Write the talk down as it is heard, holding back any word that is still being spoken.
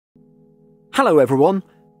Hello everyone!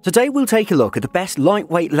 Today we'll take a look at the best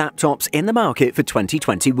lightweight laptops in the market for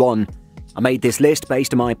 2021. I made this list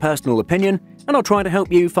based on my personal opinion, and I'll try to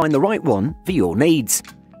help you find the right one for your needs.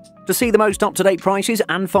 To see the most up-to-date prices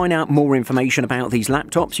and find out more information about these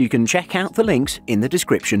laptops, you can check out the links in the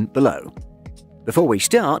description below. Before we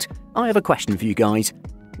start, I have a question for you guys.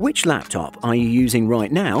 Which laptop are you using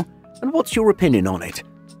right now, and what's your opinion on it?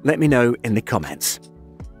 Let me know in the comments.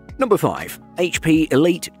 Number 5. HP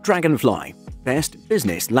Elite Dragonfly Best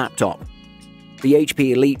Business Laptop. The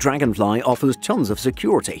HP Elite Dragonfly offers tons of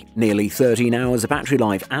security, nearly 13 hours of battery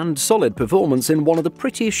life, and solid performance in one of the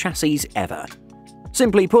prettiest chassis ever.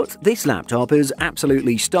 Simply put, this laptop is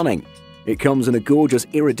absolutely stunning. It comes in a gorgeous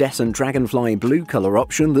iridescent Dragonfly blue color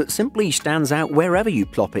option that simply stands out wherever you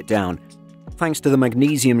plop it down. Thanks to the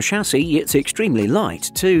magnesium chassis, it's extremely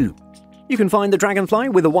light too. You can find the Dragonfly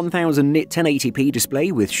with a 1000 nit 1080p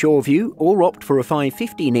display with SureView, or opt for a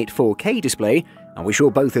 550 nit 4K display, and we're sure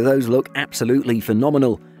both of those look absolutely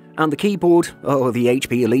phenomenal. And the keyboard, the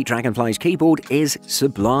HP Elite Dragonfly's keyboard is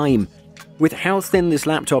sublime. With how thin this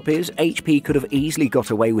laptop is, HP could have easily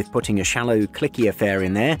got away with putting a shallow, clicky affair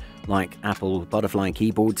in there, like Apple Butterfly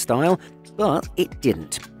keyboard style, but it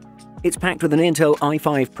didn't. It's packed with an Intel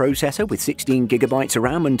i5 processor with 16GB of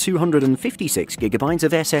RAM and 256GB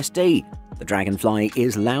of SSD. The Dragonfly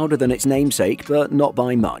is louder than its namesake, but not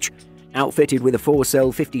by much. Outfitted with a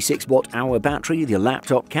 4-cell 56-watt-hour battery, the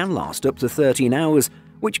laptop can last up to 13 hours,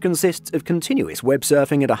 which consists of continuous web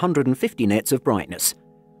surfing at 150 nits of brightness.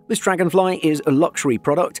 This Dragonfly is a luxury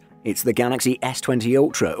product. It's the Galaxy S20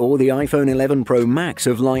 Ultra or the iPhone 11 Pro Max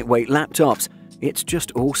of lightweight laptops. It's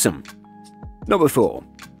just awesome. Number 4.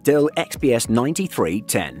 Dell XPS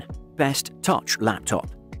 9310 Best Touch Laptop.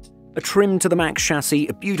 A trim-to-the-max chassis,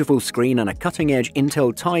 a beautiful screen, and a cutting-edge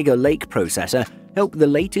Intel Tiger Lake processor help the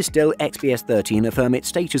latest Dell XPS 13 affirm its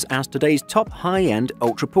status as today's top high-end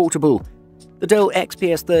ultra-portable. The Dell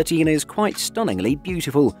XPS 13 is quite stunningly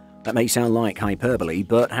beautiful. That may sound like hyperbole,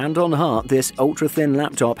 but hand on heart, this ultra-thin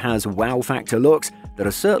laptop has wow-factor looks that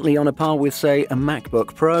are certainly on a par with, say, a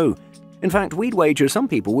MacBook Pro. In fact, we'd wager some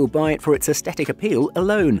people will buy it for its aesthetic appeal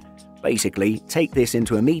alone. Basically, take this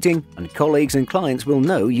into a meeting and colleagues and clients will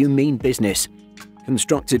know you mean business.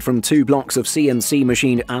 Constructed from 2 blocks of CNC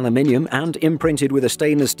machined aluminium and imprinted with a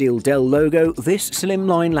stainless steel Dell logo, this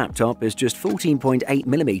slimline laptop is just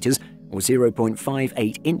 14.8mm or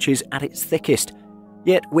 0.58 inches at its thickest.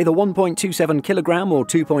 Yet, with a 1.27 kilogram or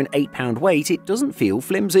 2.8 pound weight, it doesn't feel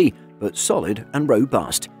flimsy, but solid and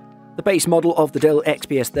robust. The base model of the Dell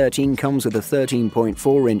XPS 13 comes with a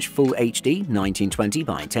 13.4-inch Full HD 1920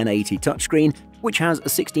 by 1080 touchscreen, which has a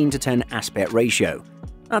 16:10 aspect ratio.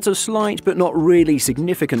 That's a slight but not really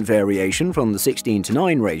significant variation from the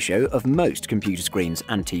 16:9 ratio of most computer screens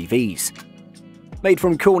and TVs. Made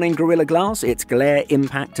from Corning Gorilla Glass, it's glare,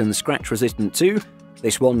 impact and scratch resistant too.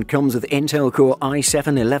 This one comes with Intel Core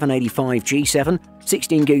i7-1185G7,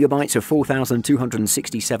 16GB of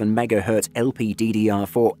 4267MHz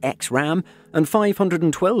LPDDR4X RAM, and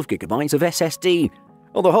 512GB of SSD.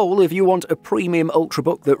 On the whole, if you want a premium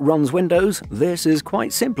ultrabook that runs Windows, this is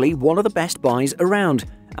quite simply one of the best buys around,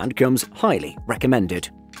 and comes highly recommended.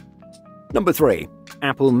 Number 3.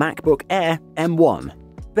 Apple Macbook Air M1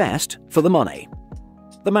 Best for the money.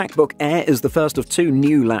 The MacBook Air is the first of 2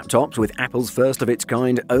 new laptops with Apple's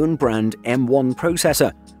first-of-its-kind own brand M1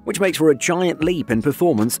 processor, which makes for a giant leap in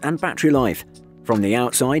performance and battery life. From the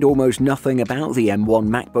outside, almost nothing about the M1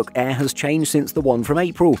 MacBook Air has changed since the one from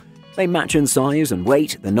April. They match in size and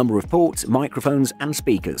weight, the number of ports, microphones and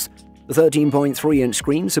speakers. The 13.3-inch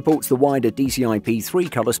screen supports the wider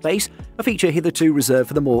DCI-P3 color space, a feature hitherto reserved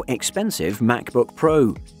for the more expensive MacBook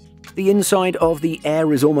Pro. The inside of the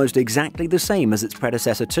Air is almost exactly the same as its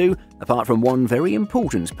predecessor too, apart from one very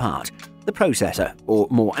important part, the processor, or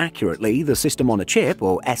more accurately, the System on a Chip,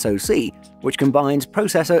 or SoC, which combines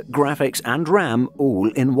processor, graphics and RAM all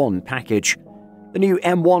in one package. The new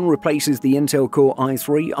M1 replaces the Intel Core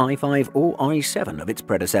i3, i5 or i7 of its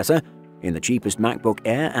predecessor. In the cheapest MacBook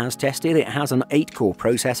Air as tested, it has an 8-core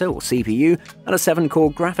processor or CPU and a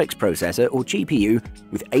 7-core graphics processor or GPU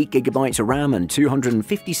with 8GB of RAM and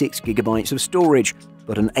 256GB of storage,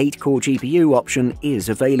 but an 8-core GPU option is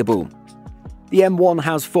available. The M1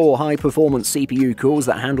 has 4 high-performance CPU cores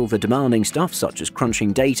that handle the demanding stuff such as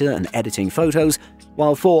crunching data and editing photos,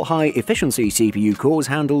 while 4 high-efficiency CPU cores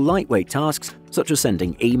handle lightweight tasks such as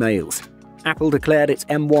sending emails. Apple declared its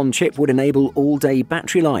M1 chip would enable all-day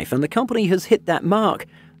battery life, and the company has hit that mark.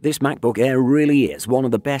 This MacBook Air really is one of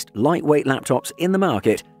the best lightweight laptops in the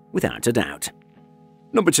market, without a doubt.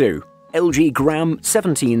 Number 2. LG Gram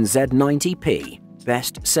 17Z90p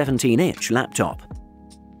Best 17-inch Laptop.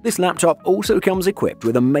 This laptop also comes equipped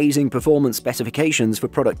with amazing performance specifications for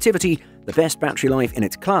productivity, the best battery life in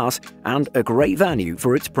its class, and a great value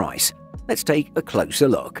for its price. Let's take a closer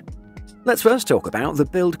look. Let's first talk about the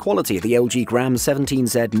build quality of the LG Gram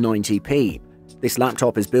 17Z90P. This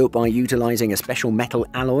laptop is built by utilizing a special metal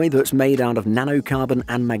alloy that's made out of nanocarbon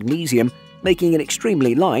and magnesium, making it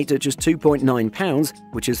extremely light at just 2.9 pounds,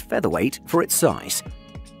 which is featherweight for its size.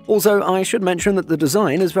 Also, I should mention that the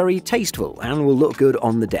design is very tasteful and will look good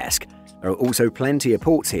on the desk. There are also plenty of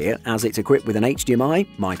ports here, as it's equipped with an HDMI,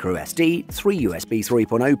 microSD, 3 USB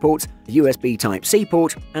 3.0 ports, a USB Type-C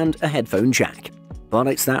port, and a headphone jack. But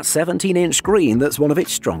it's that 17-inch screen that's one of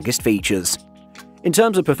its strongest features. In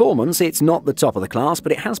terms of performance, it's not the top of the class,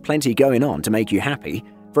 but it has plenty going on to make you happy.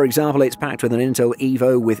 For example, it's packed with an Intel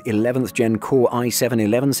Evo with 11th Gen Core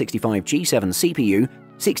i7-1165G7 CPU,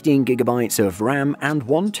 16GB of RAM, and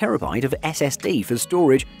 1TB of SSD for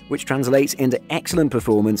storage, which translates into excellent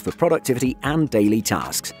performance for productivity and daily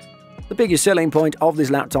tasks. The biggest selling point of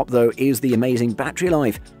this laptop, though, is the amazing battery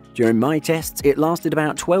life. During my tests, it lasted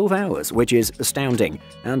about 12 hours, which is astounding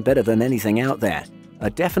and better than anything out there. A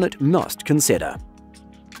definite must consider.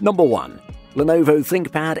 Number 1. Lenovo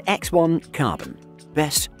ThinkPad X1 Carbon.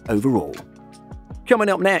 Best overall. Coming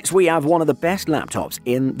up next, we have one of the best laptops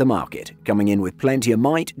in the market, coming in with plenty of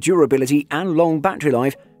might, durability, and long battery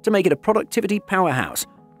life to make it a productivity powerhouse,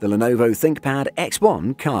 the Lenovo ThinkPad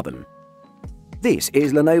X1 Carbon. This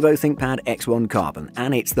is Lenovo ThinkPad X1 Carbon,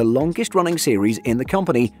 and it's the longest-running series in the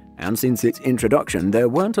company, and since its introduction, there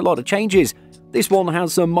weren't a lot of changes. This one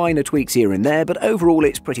has some minor tweaks here and there, but overall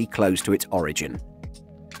it's pretty close to its origin.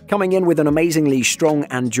 Coming in with an amazingly strong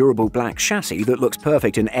and durable black chassis that looks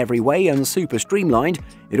perfect in every way and super streamlined,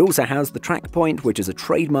 it also has the track point, which is a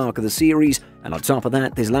trademark of the series, and on top of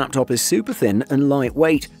that, this laptop is super thin and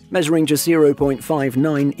lightweight, measuring just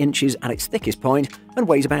 0.59 inches at its thickest point and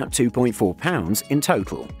weighs about 2.4 pounds in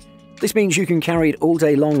total. This means you can carry it all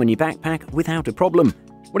day long in your backpack without a problem.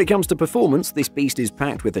 When it comes to performance, this beast is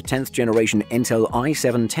packed with the 10th generation Intel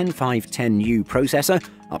i7-10510U processor,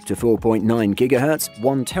 up to 4.9 GHz,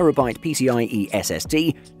 1TB PCIe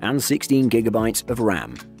SSD, and 16GB of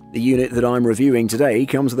RAM. The unit that I'm reviewing today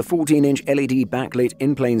comes with a 14-inch LED backlit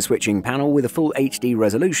in-plane switching panel with a full HD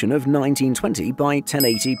resolution of 1920 by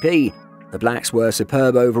 1080p. The blacks were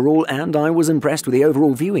superb overall, and I was impressed with the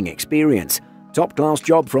overall viewing experience. Top-class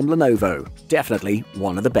job from Lenovo. Definitely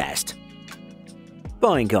one of the best.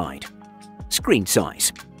 Buying guide. Screen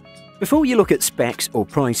size. Before you look at specs or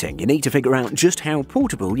pricing, you need to figure out just how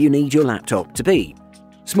portable you need your laptop to be.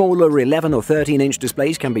 Smaller 11 or 13-inch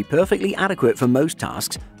displays can be perfectly adequate for most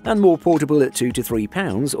tasks, and more portable at 2 to 3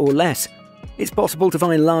 pounds or less. It's possible to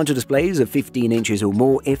find larger displays of 15 inches or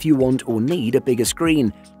more if you want or need a bigger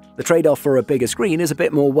screen. The trade-off for a bigger screen is a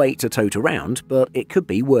bit more weight to tote around, but it could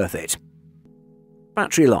be worth it.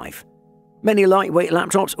 Battery life. Many lightweight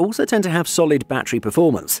laptops also tend to have solid battery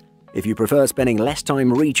performance. If you prefer spending less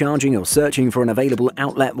time recharging or searching for an available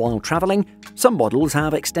outlet while traveling, some models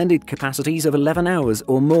have extended capacities of 11 hours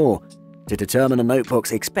or more. To determine a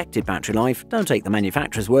notebook's expected battery life, don't take the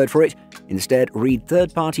manufacturer's word for it. Instead, read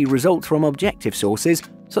third-party results from objective sources,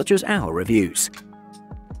 such as our reviews.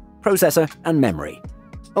 Processor and memory.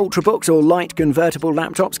 Ultrabooks or light convertible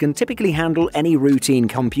laptops can typically handle any routine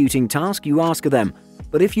computing task you ask of them.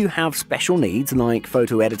 But if you have special needs like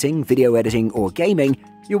photo editing, video editing, or gaming,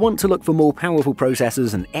 you want to look for more powerful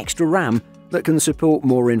processors and extra RAM that can support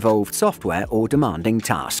more involved software or demanding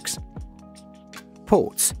tasks.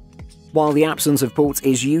 Ports. While the absence of ports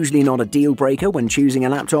is usually not a deal breaker when choosing a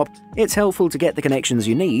laptop, it's helpful to get the connections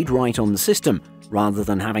you need right on the system, rather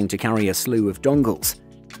than having to carry a slew of dongles.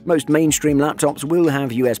 Most mainstream laptops will have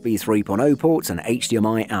USB 3.0 ports and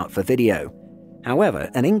HDMI out for video. However,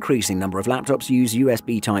 an increasing number of laptops use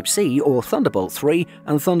USB Type-C or Thunderbolt 3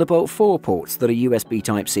 and Thunderbolt 4 ports that are USB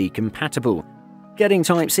Type-C compatible. Getting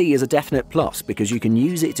Type-C is a definite plus because you can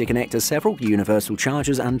use it to connect to several universal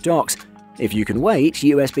chargers and docks. If you can wait,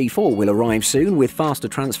 USB 4 will arrive soon with faster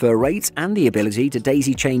transfer rates and the ability to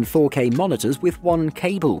daisy-chain 4K monitors with one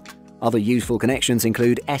cable. Other useful connections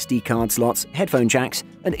include SD card slots, headphone jacks,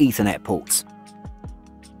 and Ethernet ports.